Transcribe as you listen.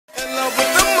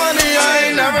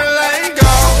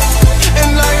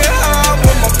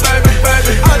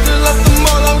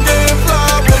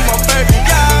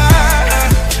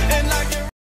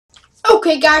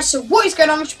Okay guys, so what is going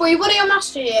on? It's your boy Whatty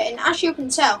Master here, and as you can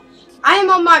tell, I am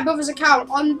on my brother's account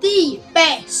on the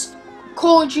best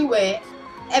Call of Duty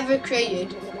ever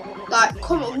created. Like,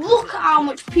 come on, look at how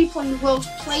much people in the world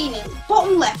are playing it.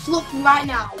 Bottom left, look right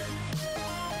now.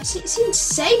 It's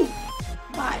insane.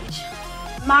 Like,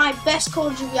 my best Call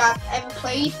of Duty I've ever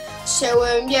played. So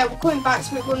yeah, we're coming back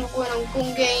to it. We're going on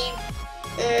gun game.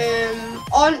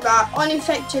 On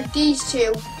infected, these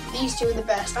two are the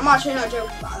best. I'm actually not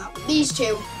joking about that. But these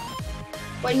two,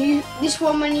 when you used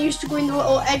to go in the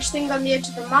little edge thing on the edge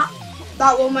of the map,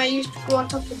 that one where you used to go on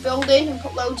top of the building and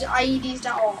put loads of IEDs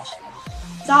down. Oh,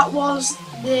 that was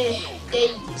the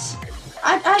days.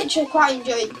 I actually quite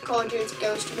enjoyed Call of Duty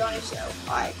Ghost, to be honest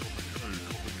though. Like,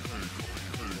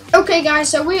 okay guys,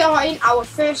 so we are in our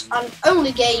first and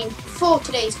only game for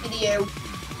today's video.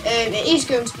 It is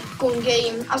going to be a gun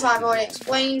game, as I've already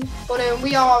explained, but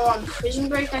we are on prison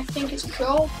break, I think it's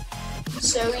called.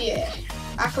 So yeah,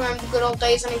 I can remember the good old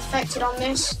days on infected on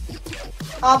this.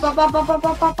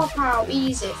 Oh,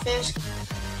 easy first.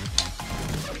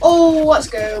 Oh, let's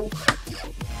go.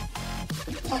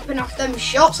 Popping off them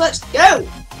shots, let's go.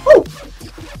 Woo.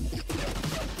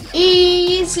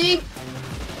 Easy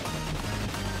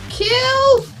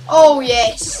kill. Oh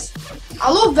yes.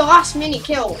 I love the last minute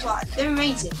kills, like, they're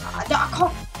amazing. I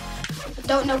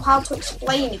don't know how to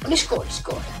explain it, but it's good, it's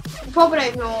good. You probably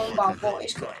don't know all about it, but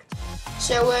it's good.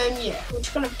 So yeah, we're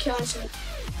just gonna be killing some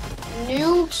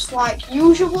noobs like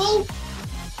usual.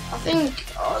 I think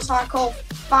it's like all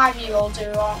 5-year-olds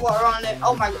who are on it.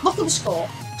 Oh my god, look at the score.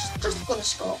 Just look at the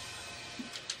score.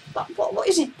 Like, what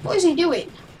is he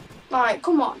doing? Like,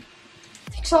 come on.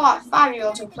 I think so, like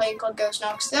 5-year-olds who are playing God Ghost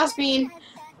now, because there's been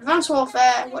Advanced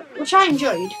Warfare, which I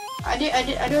enjoyed. I do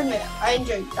admit, I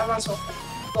enjoyed Advanced Warfare,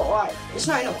 but like, it's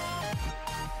not enough.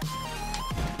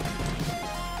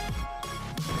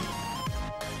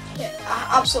 Yeah,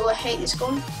 I absolutely hate this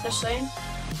gun, just saying.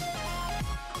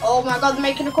 Oh my god, they're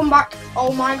making a comeback.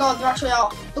 Oh my god, they're actually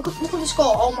out. Look at the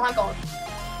score, oh my god.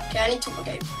 Okay, I need to play a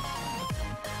game.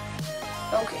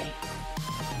 Okay.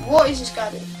 What is this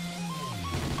guy doing?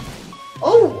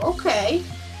 Oh, okay.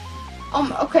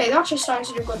 Okay, they're actually starting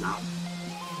to do good now.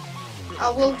 I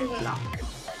will give them that.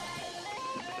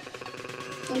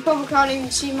 You probably can't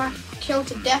even see my kill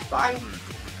to death, but I'm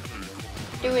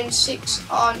doing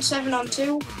 7 on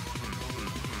 2.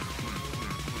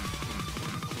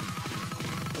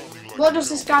 What does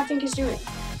this guy think he's doing?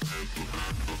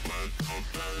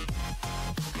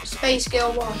 Space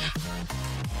Girl 1.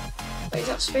 Wait, is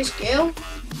that Space Girl?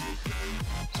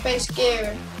 Space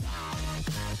Gear.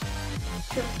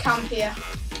 Camp here.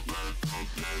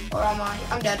 Or am I?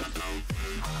 I'm dead.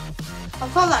 I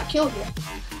thought that killed you.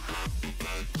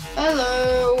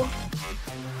 Hello.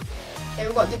 Okay,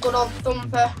 we've got the good old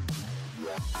thumper.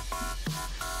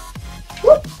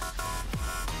 Whoop.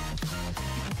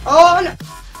 Oh no.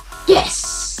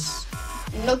 Yes!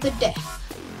 Another death.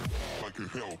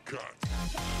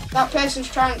 That person's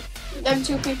trying, them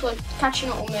two people are catching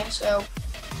up with me, so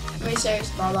I'm very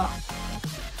serious about that.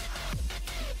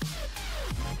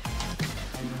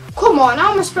 Come on,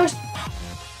 how am I supposed to...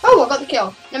 Oh, I got the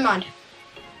kill. Never mind.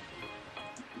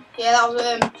 Yeah, that was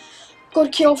a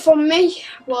good kill from me,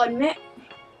 will admit.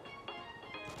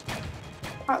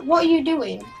 Right, what are you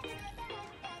doing?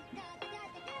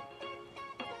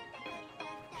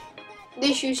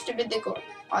 This used to be the gun.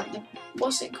 Like the...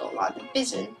 What's it called? Like the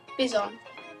Bison.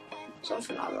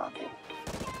 Something like that.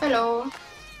 Hello.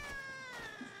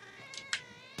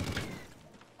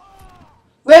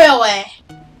 Really?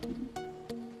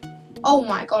 Oh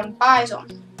my god,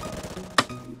 Bison.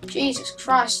 Jesus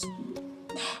Christ.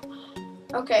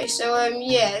 Okay, so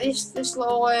yeah, this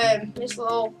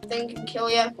little thing can kill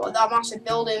you, but that massive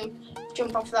building,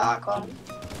 jump off that icon.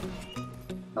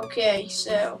 Okay,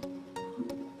 so.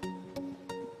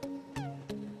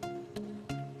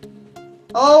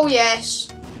 Oh yes.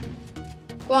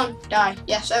 Go on, die.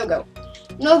 Yes, there we go.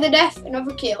 Another death,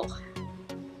 another kill.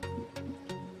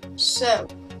 So.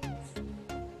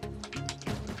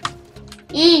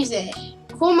 Easy.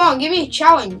 Come on, give me a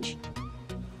challenge.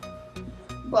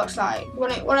 Looks like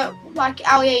like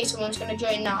Ali someone's gonna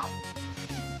join now.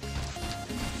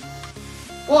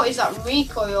 What is that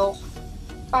recoil?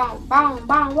 Bang, bang,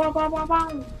 bang, bang, bang, bang,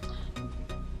 bang.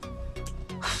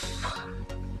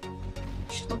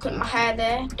 Just look at my hair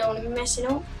there, don't even mess it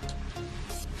up.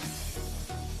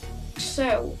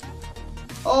 So,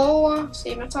 oh,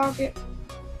 see my target.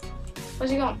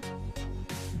 Where's he gone?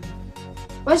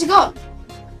 Where's he gone?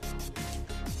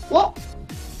 What?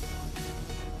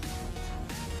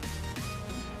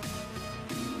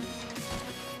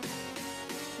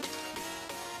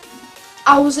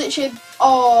 I was literally,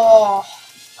 oh,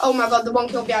 Oh my god, the one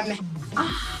kill behind me.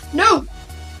 Ah, no!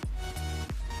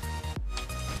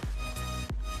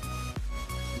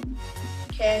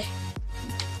 Okay.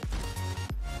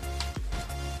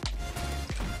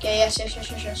 Okay,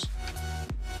 yes.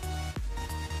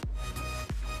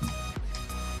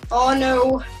 Oh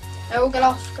no. No, get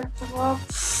off. Get off.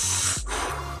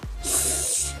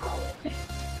 Okay.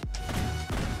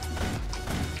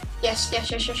 Yes.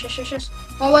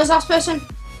 Oh, where's that person?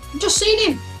 I've just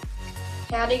seen him.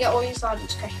 Okay, how do you get all these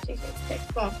ladders? Okay,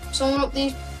 come on. Someone up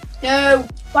these. No.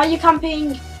 Why are you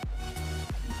camping?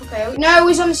 Okay, no,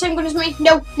 he's on the same gun as me.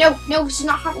 No, this is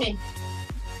not happening.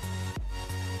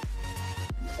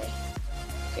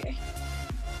 Okay.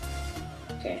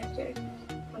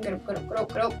 Get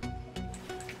up.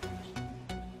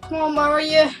 Come on, where are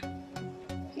you?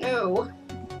 No.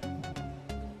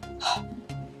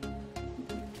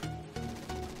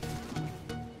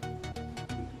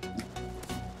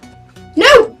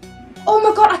 No! Oh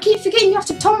my god, I keep forgetting you have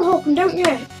to tomahawk him, don't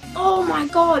you? Oh my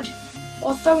god.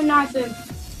 Or throw a knife in.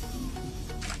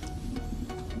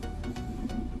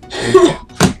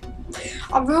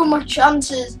 I've ruined my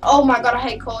chances. Oh my god, I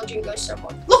hate Call of Duty Ghost so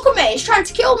much. Look at me, he's trying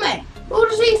to kill me. Who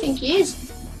does he think he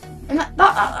is? And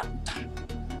that.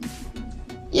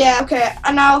 Yeah, okay,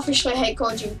 I now officially hate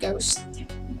Call of Duty Ghost.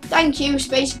 Thank you,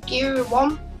 Space Gear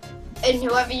 1, and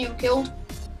whoever you killed.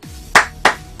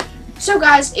 So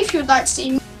guys, if you would like to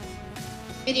see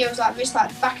videos like this,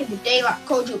 like back in the day, like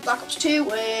Call of Duty Black Ops 2,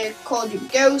 Call of Duty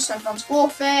Ghost, Advanced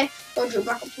Warfare, Call of Duty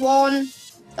Black Ops 1,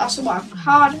 that's what I've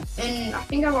had, and I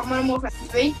think I got Modern Warfare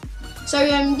 3. So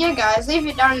yeah guys, leave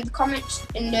it down in the comments,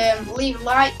 and leave a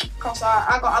like, because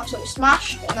I got absolutely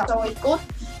smashed, and that's always good,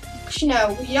 because you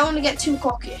know, you don't want to get too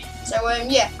cocky. So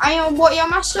yeah, I am Whatty, your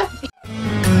master.